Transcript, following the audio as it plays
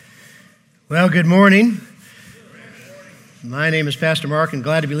Well, good morning. My name is Pastor Mark, and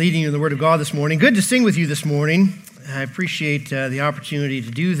glad to be leading you in the Word of God this morning. Good to sing with you this morning. I appreciate the opportunity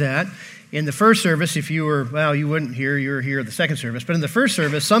to do that. In the first service, if you were, well, you wouldn't hear, you were here at the second service, but in the first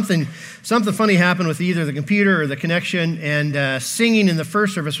service, something funny happened with either the computer or the connection, and singing in the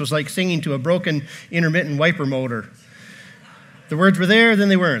first service was like singing to a broken intermittent wiper motor. The words were there, then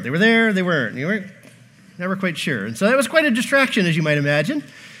they weren't. They were there, they weren't. You weren't never quite sure. And so that was quite a distraction, as you might imagine.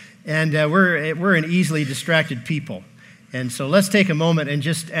 And we're an easily distracted people. And so let's take a moment and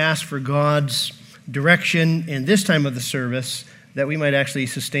just ask for God's direction in this time of the service that we might actually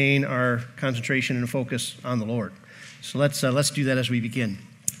sustain our concentration and focus on the Lord. So let's do that as we begin.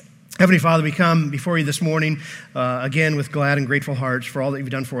 Heavenly Father, we come before you this morning again with glad and grateful hearts for all that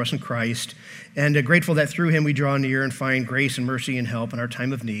you've done for us in Christ, and grateful that through him we draw near and find grace and mercy and help in our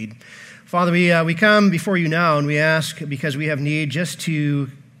time of need. Father, we come before you now and we ask, because we have need, just to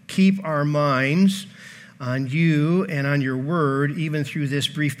keep our minds on you and on your word, even through this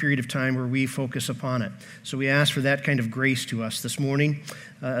brief period of time where we focus upon it. So we ask for that kind of grace to us this morning,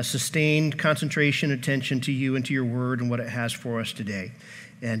 a sustained concentration, attention to you and to your word and what it has for us today.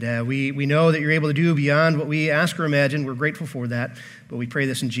 And we know that you're able to do beyond what we ask or imagine. We're grateful for that, but we pray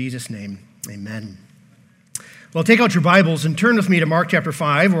this in Jesus' name. Amen. Well, take out your Bibles and turn with me to Mark chapter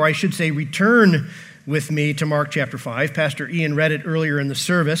 5, or I should say return with me to Mark chapter 5. Pastor Ian read it earlier in the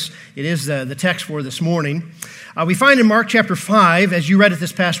service. It is the text for this morning. We find in Mark chapter 5, as you read it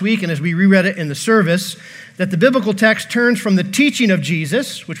this past week and as we reread it in the service, that the biblical text turns from the teaching of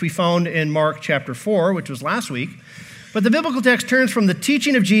Jesus, which we found in Mark chapter 4, which was last week, but the biblical text turns from the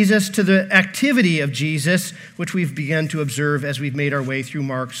teaching of Jesus to the activity of Jesus, which we've begun to observe as we've made our way through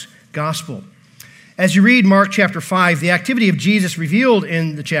Mark's gospel. As you read Mark chapter 5, the activity of Jesus revealed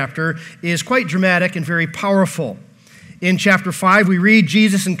in the chapter is quite dramatic and very powerful. In chapter 5, we read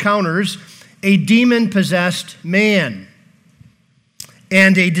Jesus encounters a demon-possessed man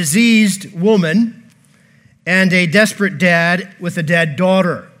and a diseased woman and a desperate dad with a dead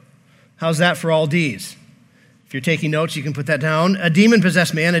daughter. How's that for all D's? If you're taking notes, you can put that down. A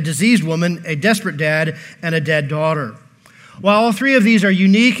demon-possessed man, a diseased woman, a desperate dad, and a dead daughter. While all three of these are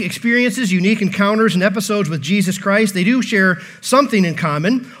unique experiences, unique encounters and episodes with Jesus Christ, they do share something in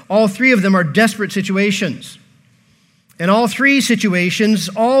common. All three of them are desperate situations. In all three situations,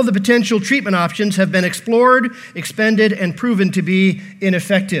 all the potential treatment options have been explored, expended, and proven to be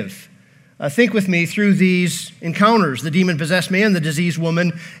ineffective. Think with me through these encounters: the demon-possessed man, the diseased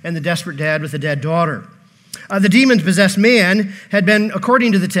woman, and the desperate dad with a dead daughter. The demon-possessed man had been,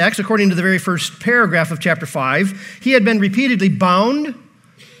 according to the text, according to the very first paragraph of chapter 5, he had been repeatedly bound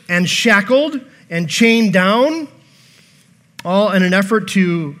and shackled and chained down, all in an effort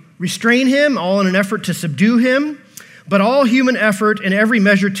to restrain him, all in an effort to subdue him. But all human effort and every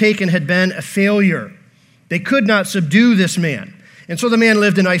measure taken had been a failure. They could not subdue this man. And so the man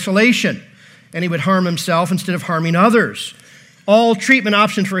lived in isolation, and he would harm himself instead of harming others. All treatment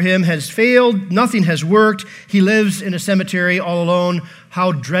options for him has failed. Nothing has worked. He lives in a cemetery all alone.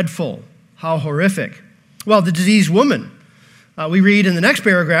 How dreadful. How horrific. Well, the diseased woman. We read in the next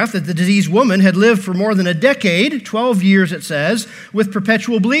paragraph that the diseased woman had lived for more than a decade, 12 years it says, with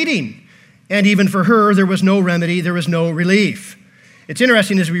perpetual bleeding. And even for her, there was no remedy. There was no relief. It's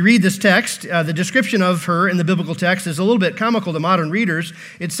interesting as we read this text, the description of her in the biblical text is a little bit comical to modern readers.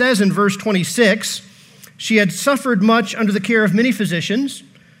 It says in verse 26, she had suffered much under the care of many physicians.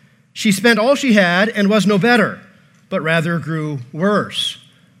 She spent all she had and was no better, but rather grew worse.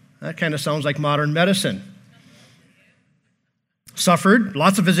 That kind of sounds like modern medicine. Suffered,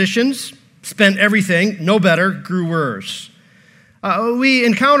 lots of physicians, spent everything, no better, grew worse. We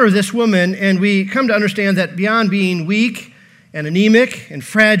encounter this woman and we come to understand that beyond being weak and anemic and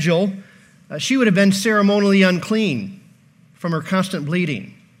fragile, she would have been ceremonially unclean from her constant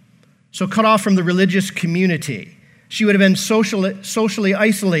bleeding. So cut off from the religious community. She would have been socially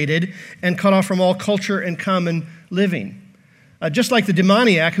isolated and cut off from all culture and common living. Just like the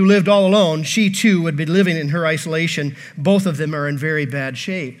demoniac who lived all alone, she too would be living in her isolation. Both of them are in very bad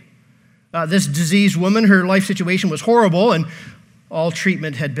shape. This diseased woman, her life situation was horrible, and all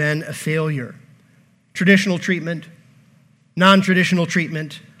treatment had been a failure. Traditional treatment, non-traditional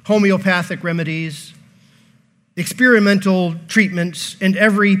treatment, homeopathic remedies, experimental treatments, and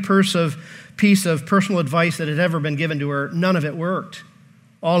every piece of personal advice that had ever been given to her, none of it worked.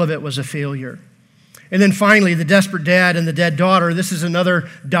 All of it was a failure. And then finally, the desperate dad and the dead daughter. This is another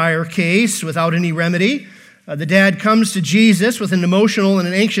dire case without any remedy. The dad comes to Jesus with an emotional and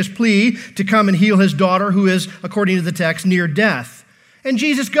an anxious plea to come and heal his daughter, who is, according to the text, near death. And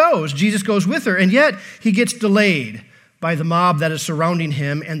Jesus goes with her, and yet he gets delayed by the mob that is surrounding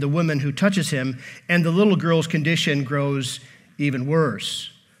him and the woman who touches him, and the little girl's condition grows even worse.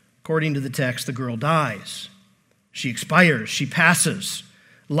 According to the text, the girl dies. She expires. She passes.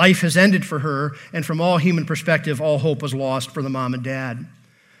 Life has ended for her, and from all human perspective, all hope was lost for the mom and dad.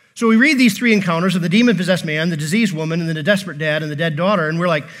 So we read these three encounters of the demon-possessed man, the diseased woman, and then the desperate dad and the dead daughter, and we're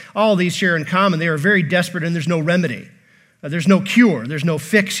like, all these share in common. They are very desperate, and there's no remedy. There's no cure. There's no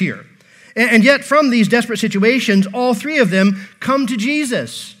fix here. And yet, from these desperate situations, all three of them come to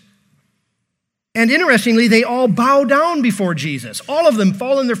Jesus. And interestingly, they all bow down before Jesus. All of them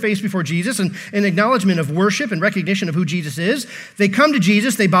fall on their face before Jesus in acknowledgement of worship and recognition of who Jesus is. They come to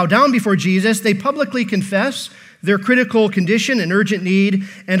Jesus, they bow down before Jesus, they publicly confess their critical condition and urgent need,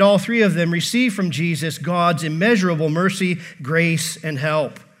 and all three of them receive from Jesus God's immeasurable mercy, grace, and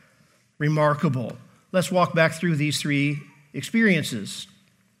help. Remarkable. Let's walk back through these three experiences.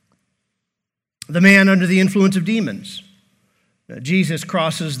 The man under the influence of demons. Jesus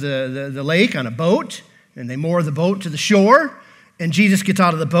crosses the lake on a boat, and they moor the boat to the shore, and Jesus gets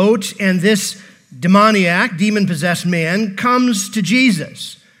out of the boat, and this demoniac, demon-possessed man comes to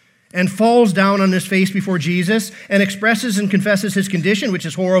Jesus and falls down on his face before Jesus and expresses and confesses his condition, which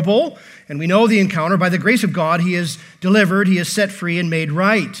is horrible. And we know the encounter. By the grace of God, he is delivered, he is set free and made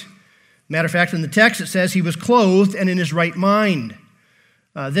right. Matter of fact, in the text, it says he was clothed and in his right mind.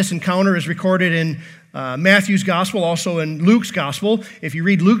 This encounter is recorded in Matthew's gospel, also in Luke's gospel. If you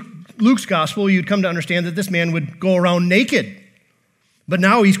read Luke's gospel, you'd come to understand that this man would go around naked. But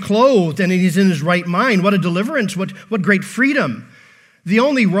now he's clothed and he's in his right mind. What a deliverance, what great freedom. The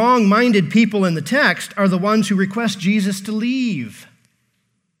only wrong-minded people in the text are the ones who request Jesus to leave.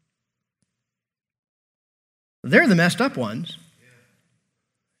 They're the messed up ones.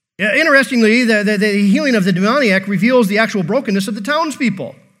 Interestingly, the healing of the demoniac reveals the actual brokenness of the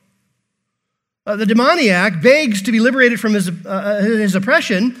townspeople. The demoniac begs to be liberated from his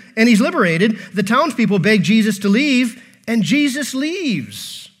oppression, and he's liberated. The townspeople beg Jesus to leave, and Jesus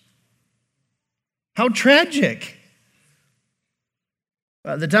leaves. How tragic.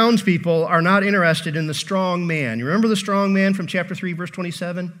 The townspeople are not interested in the strong man. You remember the strong man from chapter 3, verse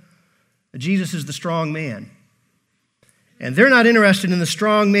 27? Jesus is the strong man. And they're not interested in the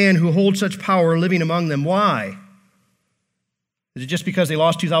strong man who holds such power living among them. Why? Is it just because they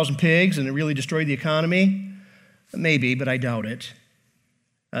lost 2,000 pigs and it really destroyed the economy? Maybe, but I doubt it.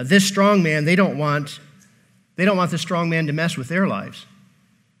 This strong man, they don't want this strong man to mess with their lives.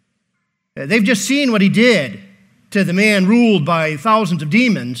 They've just seen what he did to the man ruled by thousands of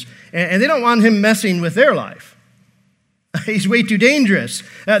demons, and they don't want him messing with their life. He's way too dangerous.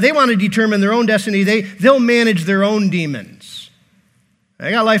 They want to determine their own destiny. They'll manage their own demons.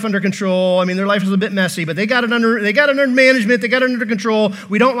 They got life under control. I mean, their life is a bit messy, but they got it under management. They got it under control.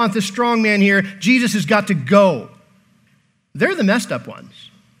 We don't want this strong man here. Jesus has got to go. They're the messed up ones.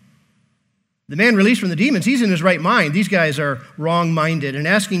 The man released from the demons, he's in his right mind. These guys are wrong-minded. And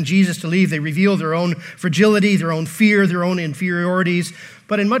asking Jesus to leave, they reveal their own fragility, their own fear, their own inferiorities.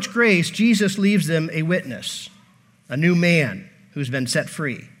 But in much grace, Jesus leaves them a witness, a new man who's been set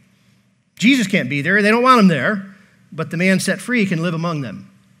free. Jesus can't be there. They don't want him there. But the man set free can live among them.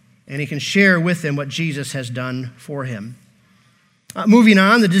 And he can share with them what Jesus has done for him. Moving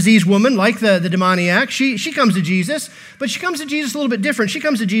on, the diseased woman, like the demoniac, she comes to Jesus. But she comes to Jesus a little bit different. She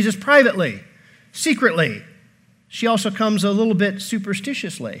comes to Jesus privately, secretly. She also comes a little bit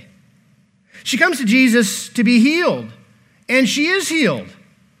superstitiously. She comes to Jesus to be healed. And she is healed.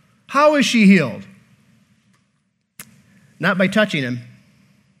 How is she healed? Not by touching him.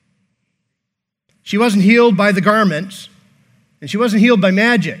 She wasn't healed by the garments, and she wasn't healed by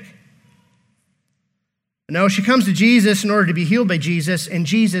magic. No, she comes to Jesus in order to be healed by Jesus, and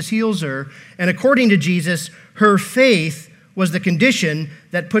Jesus heals her. And according to Jesus, her faith was the condition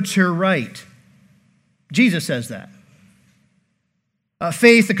that puts her right. Jesus says that.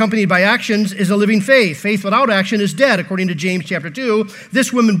 Faith accompanied by actions is a living faith. Faith without action is dead, according to James chapter 2.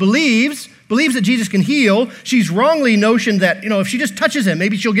 This woman believes that Jesus can heal. She's wrongly notioned that, if she just touches him,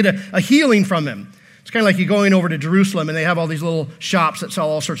 maybe she'll get a healing from him. It's kind of like you going over to Jerusalem and they have all these little shops that sell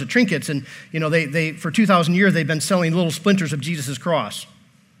all sorts of trinkets. And, they for 2,000 years, they've been selling little splinters of Jesus' cross.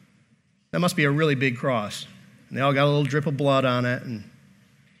 That must be a really big cross. And they all got a little drip of blood on it. And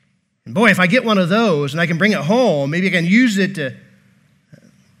boy, if I get one of those and I can bring it home, maybe I can use it to...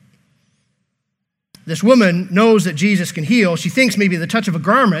 This woman knows that Jesus can heal. She thinks maybe the touch of a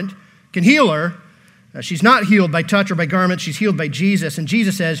garment can heal her. She's not healed by touch or by garment. She's healed by Jesus. And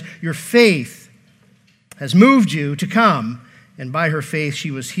Jesus says, your faith has moved you to come. And by her faith,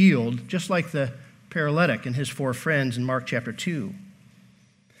 she was healed, just like the paralytic and his 4 friends in Mark chapter 2.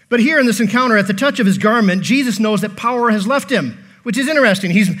 But here in this encounter, at the touch of his garment, Jesus knows that power has left him, which is interesting.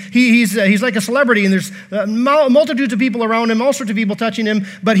 He's like a celebrity, and there's multitudes of people around him, all sorts of people touching him,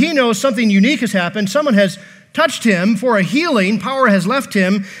 but he knows something unique has happened. Someone has touched him for a healing. Power has left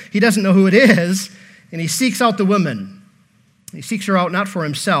him. He doesn't know who it is, and he seeks out the woman. He seeks her out not for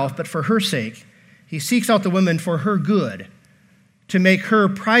himself, but for her sake. He seeks out the woman for her good, to make her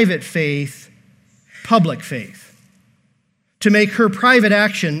private faith public faith, to make her private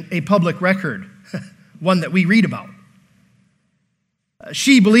action a public record, one that we read about.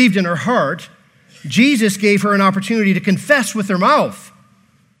 She believed in her heart. Jesus gave her an opportunity to confess with her mouth,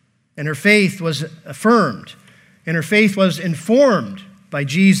 and her faith was affirmed, and her faith was informed by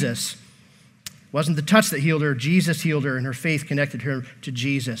Jesus. It wasn't the touch that healed her. Jesus healed her, and her faith connected her to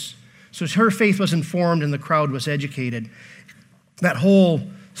Jesus. So her faith was informed, and the crowd was educated. That whole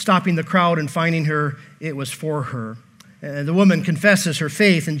stopping the crowd and finding her, it was for her. The woman confesses her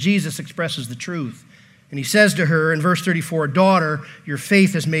faith, and Jesus expresses the truth. And he says to her in verse 34, "Daughter, your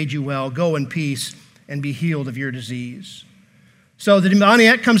faith has made you well. Go in peace and be healed of your disease." So the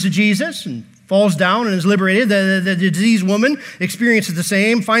demoniac comes to Jesus and falls down and is liberated. The diseased woman experiences the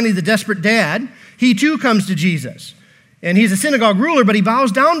same. Finally, the desperate dad, he too comes to Jesus. And he's a synagogue ruler, but he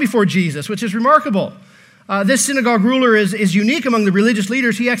bows down before Jesus, which is remarkable. This synagogue ruler is unique among the religious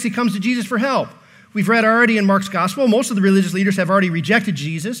leaders. He actually comes to Jesus for help. We've read already in Mark's gospel, most of the religious leaders have already rejected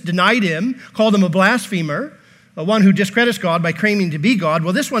Jesus, denied him, called him a blasphemer, one who discredits God by claiming to be God.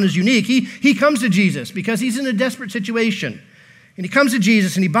 Well, this one is unique. He comes to Jesus because he's in a desperate situation. And he comes to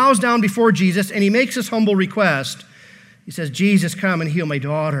Jesus and he bows down before Jesus and he makes this humble request. He says, "Jesus, come and heal my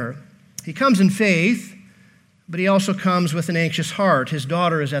daughter." He comes in faith, but he also comes with an anxious heart. His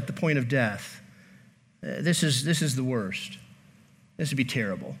daughter is at the point of death. This is the worst. This would be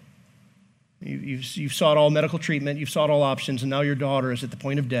terrible. You've sought all medical treatment, you've sought all options, and now your daughter is at the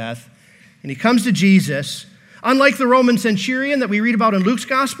point of death. And he comes to Jesus. Unlike the Roman centurion that we read about in Luke's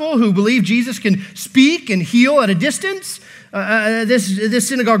gospel, who believed Jesus can speak and heal at a distance, this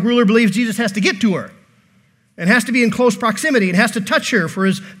synagogue ruler believes Jesus has to get to her and has to be in close proximity and has to touch her for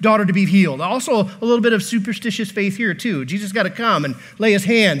his daughter to be healed. Also, a little bit of superstitious faith here, too. Jesus got to come and lay his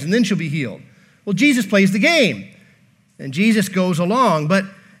hands, and then she'll be healed. Well, Jesus plays the game, and Jesus goes along, but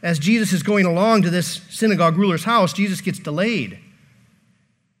as Jesus is going along to this synagogue ruler's house, Jesus gets delayed.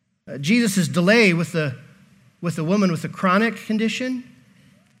 Jesus' delay with the woman with the chronic condition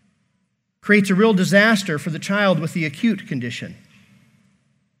creates a real disaster for the child with the acute condition.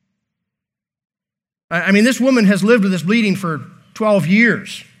 I mean, this woman has lived with this bleeding for 12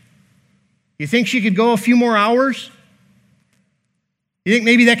 years. You think she could go a few more hours? You think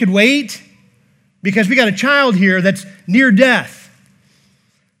maybe that could wait? Because we got a child here that's near death.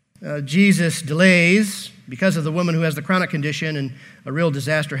 Jesus delays because of the woman who has the chronic condition, and a real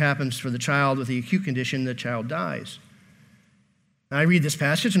disaster happens for the child with the acute condition. The child dies. And I read this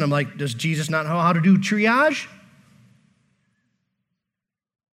passage and I'm like, does Jesus not know how to do triage?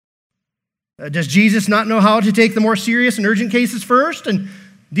 Does Jesus not know how to take the more serious and urgent cases first and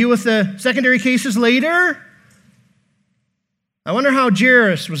deal with the secondary cases later? I wonder how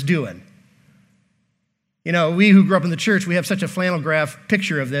Jairus was doing. You know, we who grew up in the church, we have such a flannel graph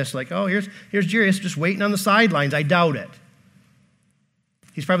picture of this, like, oh, here's Jairus just waiting on the sidelines. I doubt it.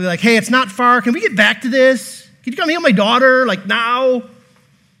 He's probably like, hey, it's not far. Can we get back to this? Can you come heal my daughter, like now?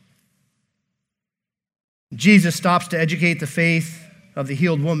 Jesus stops to educate the faith of the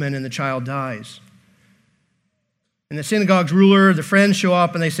healed woman, and the child dies. And the synagogue's ruler, the friends show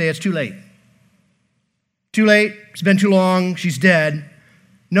up, and they say, it's too late. Too late. It's been too long. She's dead.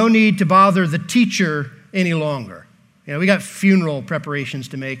 No need to bother the teacher any longer. You know, we got funeral preparations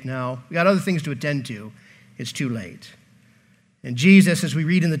to make now. We got other things to attend to. It's too late. And Jesus, as we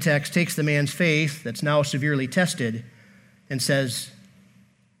read in the text, takes the man's faith that's now severely tested and says,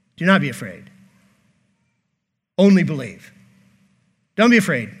 do not be afraid. Only believe. Don't be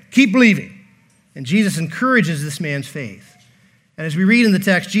afraid. Keep believing. And Jesus encourages this man's faith. And as we read in the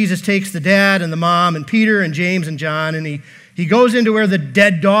text, Jesus takes the dad and the mom and Peter and James and John, and he goes into where the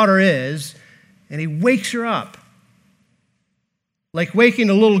dead daughter is, and he wakes her up. Like waking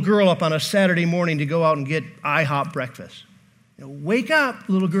a little girl up on a Saturday morning to go out and get IHOP breakfast. You know, wake up,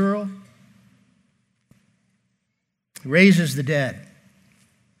 little girl. He raises the dead.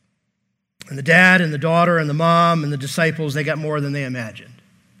 And the dad and the daughter and the mom and the disciples, they got more than they imagined.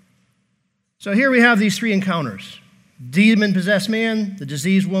 So here we have these three encounters. Demon-possessed man, the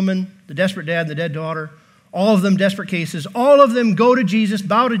diseased woman, the desperate dad, and the dead daughter. All of them desperate cases. All of them go to Jesus,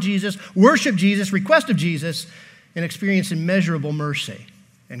 bow to Jesus, worship Jesus, request of Jesus, and experience immeasurable mercy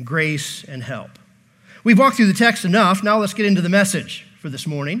and grace and help. We've walked through the text enough. Now let's get into the message for this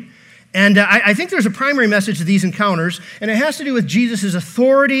morning. And I think there's a primary message to these encounters, and it has to do with Jesus'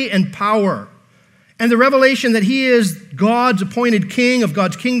 authority and power and the revelation that he is God's appointed king of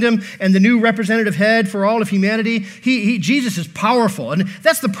God's kingdom and the new representative head for all of humanity. Jesus is powerful, and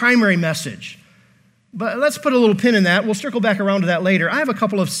that's the primary message. But let's put a little pin in that. We'll circle back around to that later. I have a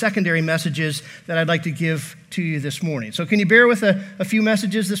couple of secondary messages that I'd like to give to you this morning. So can you bear with a few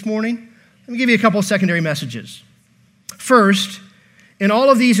messages this morning? Let me give you a couple of secondary messages. First, in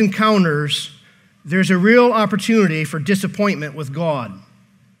all of these encounters, there's a real opportunity for disappointment with God.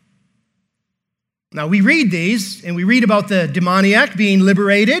 Now, we read these, and we read about the demoniac being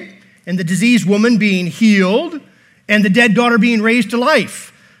liberated, and the diseased woman being healed, and the dead daughter being raised to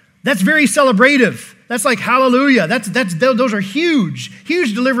life. That's very celebrative. That's like hallelujah. Those are huge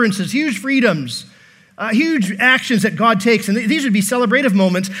deliverances, huge freedoms, huge actions that God takes, and these would be celebrative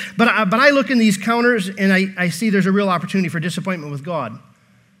moments. But I look in these counters, and I see there's a real opportunity for disappointment with God.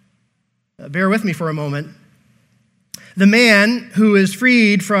 Bear with me for a moment. The man who is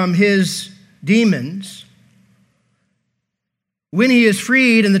freed from his demons, when he is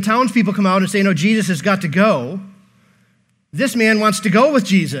freed and the townspeople come out and say, no, Jesus has got to go, this man wants to go with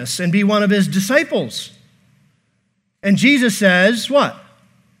Jesus and be one of his disciples. And Jesus says, what?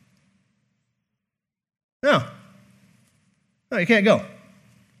 No, you can't go.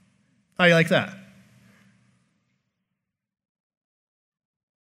 How do you like that?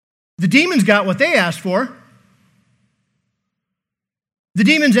 The demons got what they asked for. The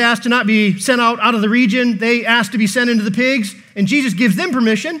demons asked to not be sent out of the region. They asked to be sent into the pigs, and Jesus gives them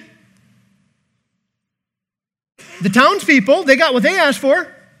permission. The townspeople, they got what they asked for.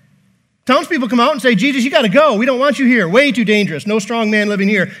 Townspeople come out and say, Jesus, you got to go. We don't want you here. Way too dangerous. No strong man living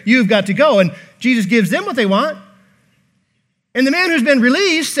here. You've got to go. And Jesus gives them what they want. And the man who's been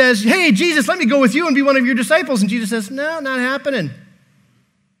released says, hey, Jesus, let me go with you and be one of your disciples. And Jesus says, no, not happening.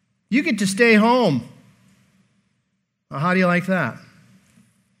 You get to stay home. Well, how do you like that?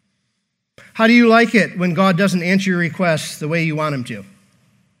 How do you like it when God doesn't answer your requests the way you want him to?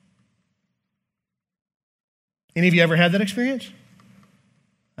 Any of you ever had that experience?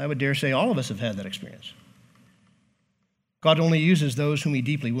 I would dare say all of us have had that experience. God only uses those whom he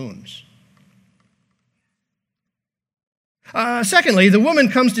deeply wounds. Secondly, the woman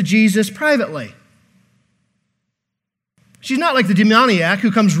comes to Jesus privately. She's not like the demoniac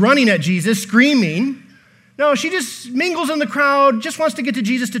who comes running at Jesus, screaming. No, she just mingles in the crowd, just wants to get to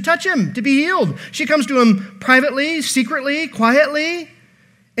Jesus to touch him, to be healed. She comes to him privately, secretly, quietly,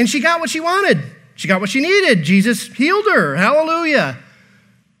 and she got what she wanted. She got what she needed. Jesus healed her. Hallelujah.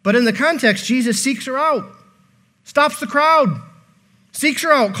 But in the context, Jesus seeks her out, stops the crowd, seeks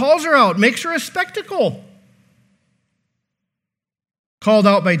her out, calls her out, makes her a spectacle. Called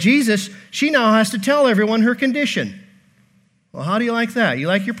out by Jesus, she now has to tell everyone her condition. Well, how do you like that? You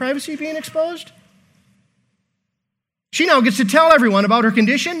like your privacy being exposed? She now gets to tell everyone about her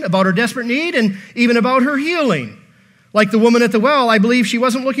condition, about her desperate need, and even about her healing. Like the woman at the well, I believe she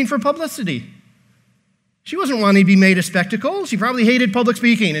wasn't looking for publicity. She wasn't wanting to be made a spectacle. She probably hated public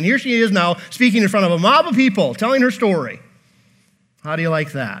speaking, and here she is now speaking in front of a mob of people, telling her story. How do you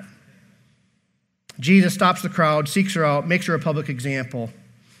like that? Jesus stops the crowd, seeks her out, makes her a public example.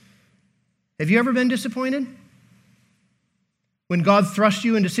 Have you ever been disappointed? When God thrust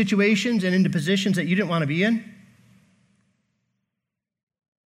you into situations and into positions that you didn't want to be in?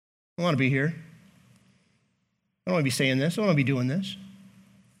 I want to be here. I don't want to be saying this. I don't want to be doing this.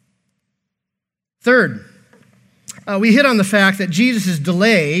 Third, we hit on the fact that Jesus'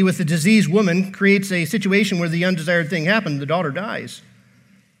 delay with the diseased woman creates a situation where the undesired thing happened. The daughter dies.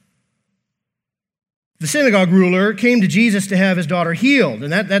 The synagogue ruler came to Jesus to have his daughter healed,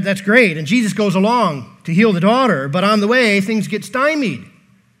 and that's great. And Jesus goes along to heal the daughter, but on the way, things get stymied,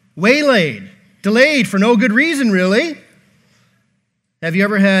 waylaid, delayed for no good reason, really. Have you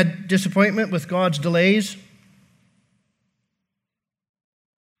ever had disappointment with God's delays?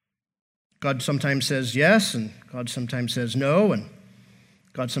 God sometimes says yes, and God sometimes says no, and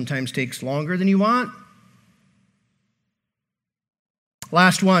God sometimes takes longer than you want.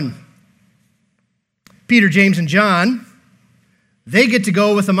 Last one. Peter, James, and John, they get to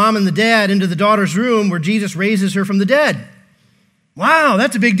go with the mom and the dad into the daughter's room where Jesus raises her from the dead. Wow,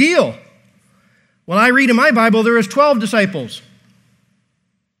 that's a big deal. Well, I read in my Bible there is 12 disciples.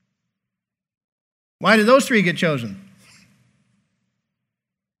 Why did those 3 get chosen?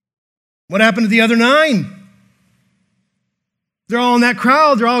 What happened to the other 9? They're all in that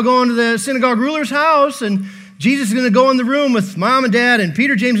crowd. They're all going to the synagogue ruler's house, and Jesus is going to go in the room with mom and dad and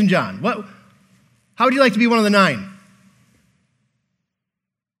Peter, James, and John. How would you like to be one of the 9?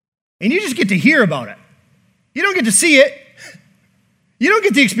 And you just get to hear about it. You don't get to see it. You don't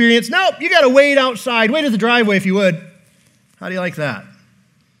get the experience. Nope, you got to wait outside. Wait at the driveway if you would. How do you like that?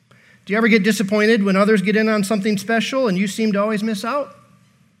 Do you ever get disappointed when others get in on something special and you seem to always miss out?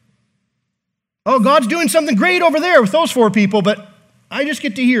 Oh, God's doing something great over there with those 4 people, but I just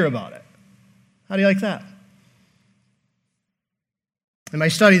get to hear about it. How do you like that? In my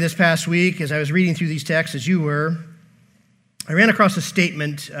study this past week, as I was reading through these texts, as you were, I ran across a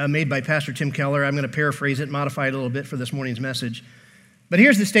statement made by Pastor Tim Keller. I'm going to paraphrase it, modify it a little bit for this morning's message. But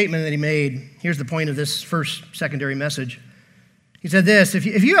here's the statement that he made. Here's the point of this first secondary message. He said this: if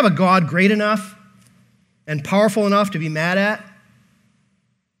you have a God great enough and powerful enough to be mad at,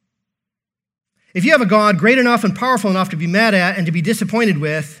 if you have a God great enough and powerful enough to be mad at and to be disappointed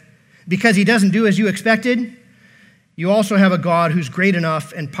with because he doesn't do as you expected, you also have a God who's great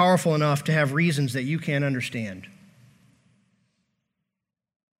enough and powerful enough to have reasons that you can't understand.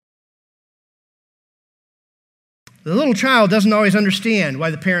 The little child doesn't always understand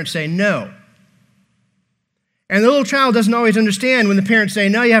why the parents say no. And the little child doesn't always understand when the parents say,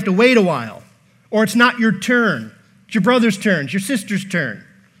 no, you have to wait a while, or it's not your turn. It's your brother's turn, it's your sister's turn.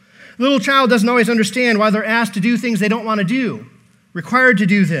 The little child doesn't always understand why they're asked to do things they don't want to do, required to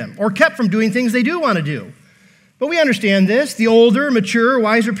do them, or kept from doing things they do want to do. But we understand this. The older, mature,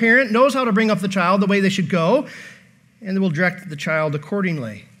 wiser parent knows how to bring up the child the way they should go, and they will direct the child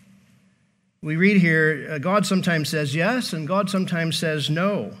accordingly. We read here, God sometimes says yes, and God sometimes says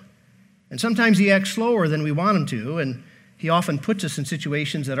no. And sometimes he acts slower than we want him to, and he often puts us in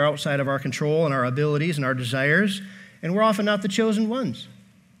situations that are outside of our control and our abilities and our desires, and we're often not the chosen ones.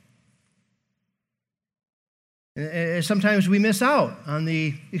 And sometimes we miss out on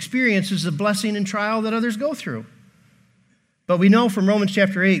the experiences of blessing and trial that others go through. But we know from Romans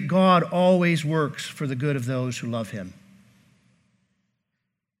chapter 8, God always works for the good of those who love him.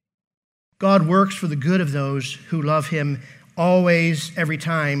 God works for the good of those who love him always, every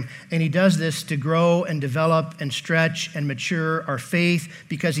time, and he does this to grow and develop and stretch and mature our faith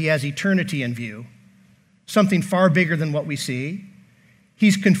because he has eternity in view, something far bigger than what we see.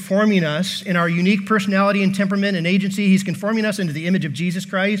 He's conforming us in our unique personality and temperament and agency. He's conforming us into the image of Jesus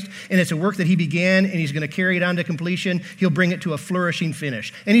Christ, and it's a work that he began, and he's going to carry it on to completion. He'll bring it to a flourishing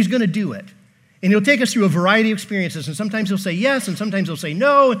finish, and he's going to do it. And he'll take us through a variety of experiences, and sometimes he'll say yes, and sometimes he'll say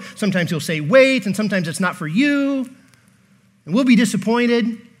no, and sometimes he'll say wait, and sometimes it's not for you. And we'll be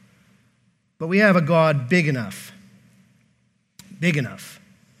disappointed, but we have a God big enough, and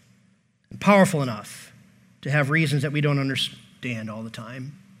powerful enough to have reasons that we don't understand all the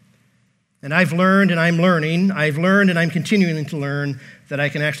time. And I've learned, and I'm learning, I've learned, and I'm continuing to learn that I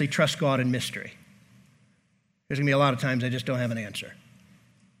can actually trust God in mystery. There's going to be a lot of times I just don't have an answer,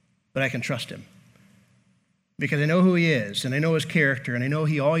 but I can trust him because I know who he is, and I know his character, and I know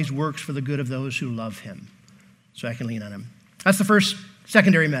he always works for the good of those who love him, so I can lean on him. That's the first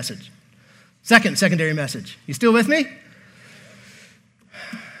secondary message. Second secondary message. You still with me?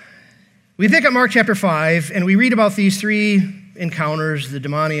 We pick up Mark chapter 5, and we read about these 3 encounters: the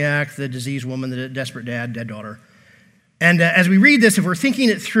demoniac, the diseased woman, the desperate dad, dead daughter. And as we read this, if we're thinking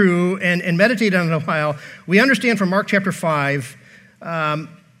it through and meditate on it a while, we understand from Mark chapter 5,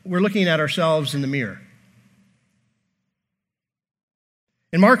 we're looking at ourselves in the mirror.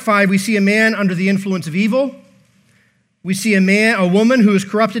 In Mark 5, we see a man under the influence of evil. We see a woman who is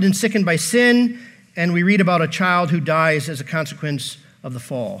corrupted and sickened by sin, and we read about a child who dies as a consequence of the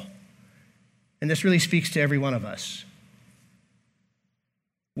fall. And this really speaks to every one of us.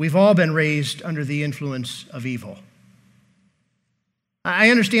 We've all been raised under the influence of evil. I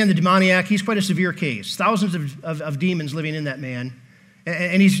understand the demoniac. He's quite a severe case. Thousands of demons living in that man.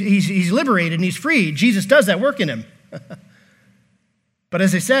 And he's liberated and he's freed. Jesus does that work in him. But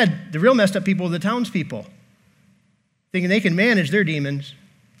as I said, the real messed up people are the townspeople, thinking they can manage their demons.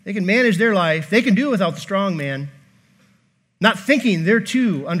 They can manage their life. They can do it without the strong man, not thinking they're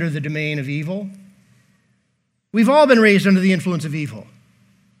too under the domain of evil. We've all been raised under the influence of evil.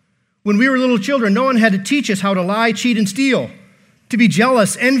 When we were little children, no one had to teach us how to lie, cheat, and steal, to be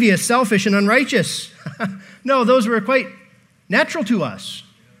jealous, envious, selfish, and unrighteous. No, those were quite natural to us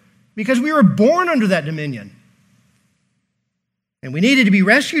because we were born under that dominion. And we needed to be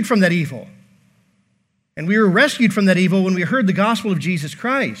rescued from that evil. And we were rescued from that evil when we heard the gospel of Jesus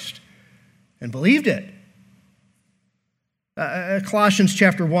Christ and believed it. Colossians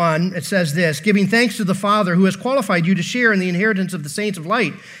chapter 1, it says this: giving thanks to the Father who has qualified you to share in the inheritance of the saints of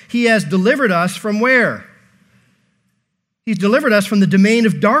light. He has delivered us from where? He's delivered us from the domain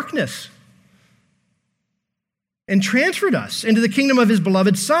of darkness and transferred us into the kingdom of his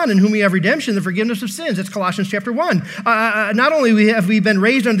beloved Son, in whom we have redemption, the forgiveness of sins. That's Colossians chapter 1. Not only have we been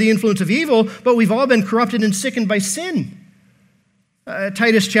raised under the influence of evil, but we've all been corrupted and sickened by sin.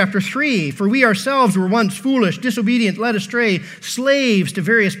 Titus chapter 3, for we ourselves were once foolish, disobedient, led astray, slaves to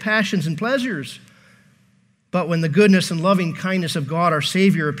various passions and pleasures. But when the goodness and loving kindness of God our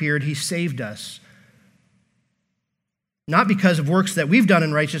Savior appeared, he saved us. Not because of works that we've done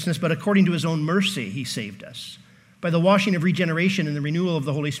in righteousness, but according to his own mercy he saved us, by the washing of regeneration and the renewal of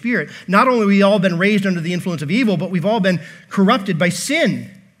the Holy Spirit. Not only have we all been raised under the influence of evil, but we've all been corrupted by sin,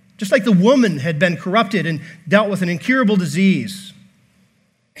 just like the woman had been corrupted and dealt with an incurable disease.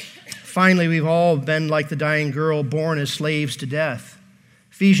 Finally, we've all been like the dying girl, born as slaves to death.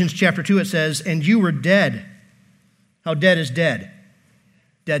 Ephesians chapter 2, it says, and you were dead. How dead is dead?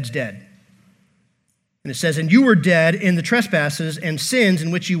 Dead's dead. And it says, and you were dead in the trespasses and sins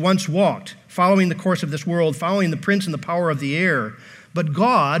in which you once walked, following the course of this world, following the prince and the power of the air. But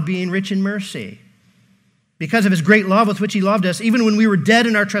God, being rich in mercy, because of his great love with which he loved us, even when we were dead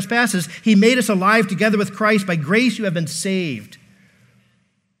in our trespasses, he made us alive together with Christ. By grace you have been saved.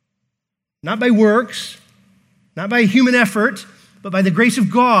 Not by works, not by human effort, but by the grace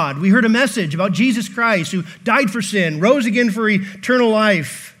of God. We heard a message about Jesus Christ, who died for sin, rose again for eternal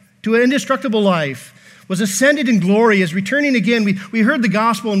life, to an indestructible life, was ascended in glory, is returning again. We heard the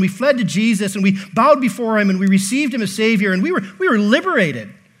gospel and we fled to Jesus and we bowed before him and we received him as Savior, and we were liberated,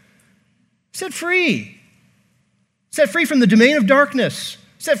 set free from the domain of darkness,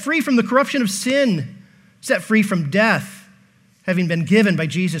 set free from the corruption of sin, set free from death, having been given by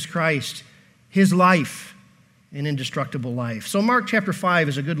Jesus Christ his life, an indestructible life. So Mark chapter 5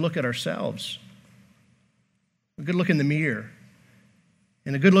 is a good look at ourselves, a good look in the mirror,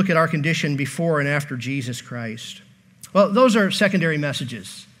 and a good look at our condition before and after Jesus Christ. Well, those are secondary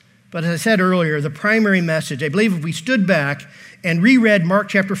messages. But as I said earlier, the primary message, I believe if we stood back and reread Mark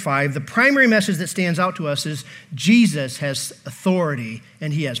chapter 5, the primary message that stands out to us is Jesus has authority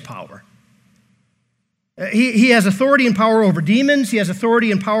and he has power. He has authority and power over demons. He has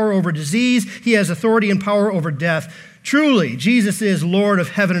authority and power over disease. He has authority and power over death. Truly, Jesus is Lord of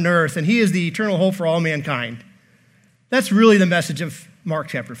heaven and earth, and he is the eternal hope for all mankind. That's really the message of Mark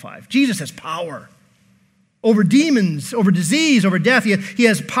chapter 5. Jesus has power over demons, over disease, over death. He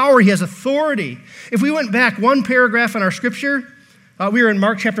has power. He has authority. If we went back one paragraph in our scripture, we were in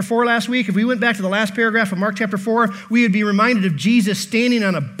Mark chapter 4 last week. If we went back to the last paragraph of Mark chapter 4, we would be reminded of Jesus standing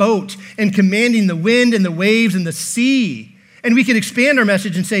on a boat and commanding the wind and the waves and the sea. And we could expand our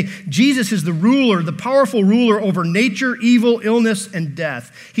message and say, Jesus is the ruler, the powerful ruler over nature, evil, illness, and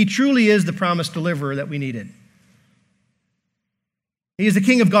death. He truly is the promised deliverer that we needed. He is the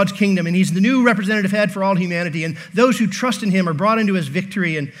king of God's kingdom, and he's the new representative head for all humanity. And those who trust in him are brought into his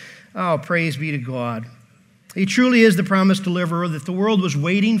victory. And praise be to God. He truly is the promised deliverer that the world was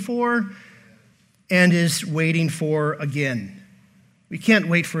waiting for and is waiting for again. We can't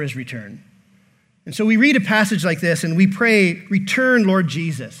wait for his return. And so we read a passage like this and we pray, return, Lord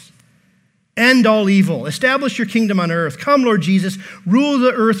Jesus. End all evil. Establish your kingdom on earth. Come, Lord Jesus. Rule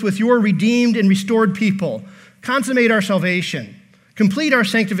the earth with your redeemed and restored people. Consummate our salvation. Complete our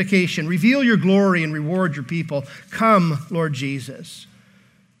sanctification. Reveal your glory and reward your people. Come, Lord Jesus.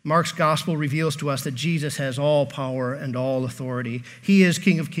 Mark's gospel reveals to us that Jesus has all power and all authority. He is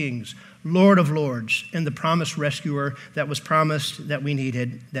King of Kings, Lord of Lords, and the promised rescuer that was promised that we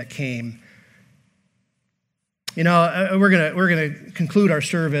needed that came. You know, we're going to conclude our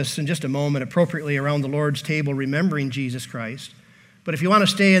service in just a moment, appropriately around the Lord's table, remembering Jesus Christ. But if you want to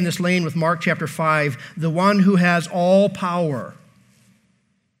stay in this lane with Mark chapter 5, the one who has all power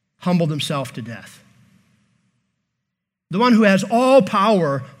humbled himself to death. The one who has all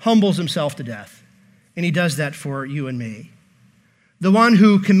power humbles himself to death, and he does that for you and me. The one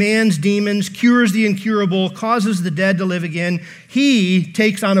who commands demons, cures the incurable, causes the dead to live again, he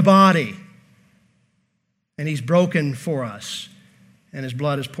takes on a body, and he's broken for us, and his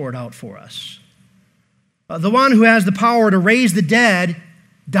blood is poured out for us. The one who has the power to raise the dead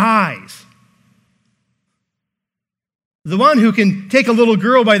dies. The one who can take a little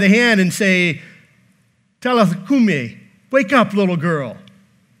girl by the hand and say, Talitha cumi, wake up, little girl.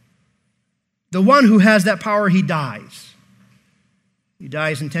 The one who has that power, he dies. He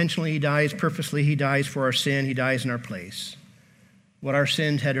dies intentionally, he dies purposely, he dies for our sin, he dies in our place. What our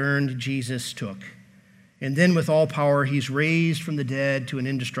sins had earned, Jesus took. And then with all power, he's raised from the dead to an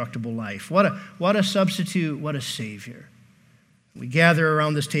indestructible life. What a substitute, what a Savior. We gather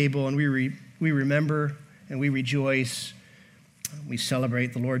around this table and we remember and we rejoice. We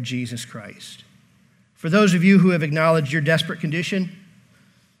celebrate the Lord Jesus Christ. For those of you who have acknowledged your desperate condition,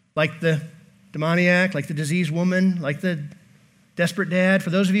 like the demoniac, like the diseased woman, like the desperate dad,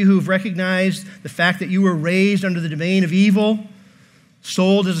 for those of you who have recognized the fact that you were raised under the domain of evil,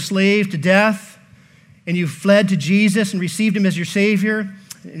 sold as a slave to death, and you've fled to Jesus and received him as your Savior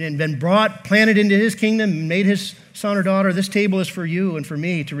and been brought, planted into his kingdom, and made his son or daughter, this table is for you and for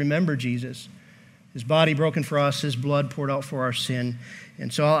me to remember Jesus. His body broken for us, his blood poured out for our sin.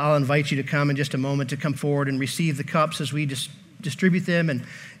 And so I'll invite you to come in just a moment to come forward and receive the cups as we distribute them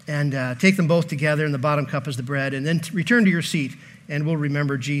and take them both together, and the bottom cup is the bread, and then return to your seat, and we'll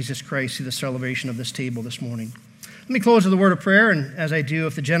remember Jesus Christ through the celebration of this table this morning. Let me close with a word of prayer, and as I do,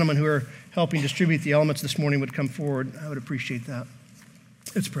 if the gentlemen who are helping distribute the elements this morning would come forward, I would appreciate that.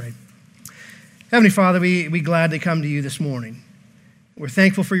 Let's pray. Heavenly Father, we gladly come to you this morning. We're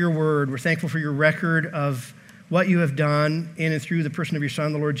thankful for your word. We're thankful for your record of what you have done in and through the person of your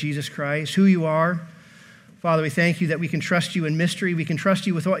Son, the Lord Jesus Christ, who you are. Father, we thank you that we can trust you in mystery. We can trust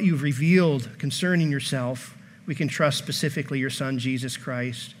you with what you've revealed concerning yourself. We can trust specifically your Son, Jesus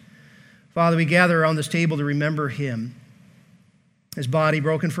Christ. Father, we gather around this table to remember him, his body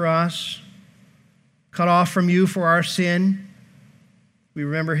broken for us, cut off from you for our sin. We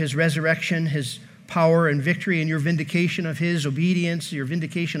remember his resurrection, his power and victory, and your vindication of his obedience, your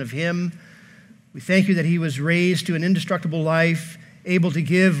vindication of him. We thank you that he was raised to an indestructible life, able to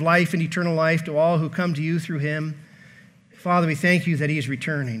give life and eternal life to all who come to you through him. Father, we thank you that he is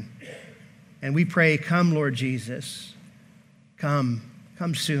returning. And we pray, come, Lord Jesus. Come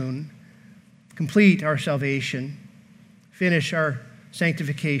soon. Complete our salvation. Finish our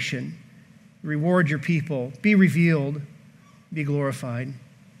sanctification. Reward your people. Be revealed. Be glorified.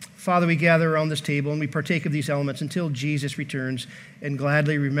 Father, we gather around this table and we partake of these elements until Jesus returns and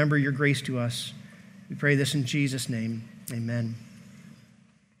gladly remember your grace to us. We pray this in Jesus' name. Amen.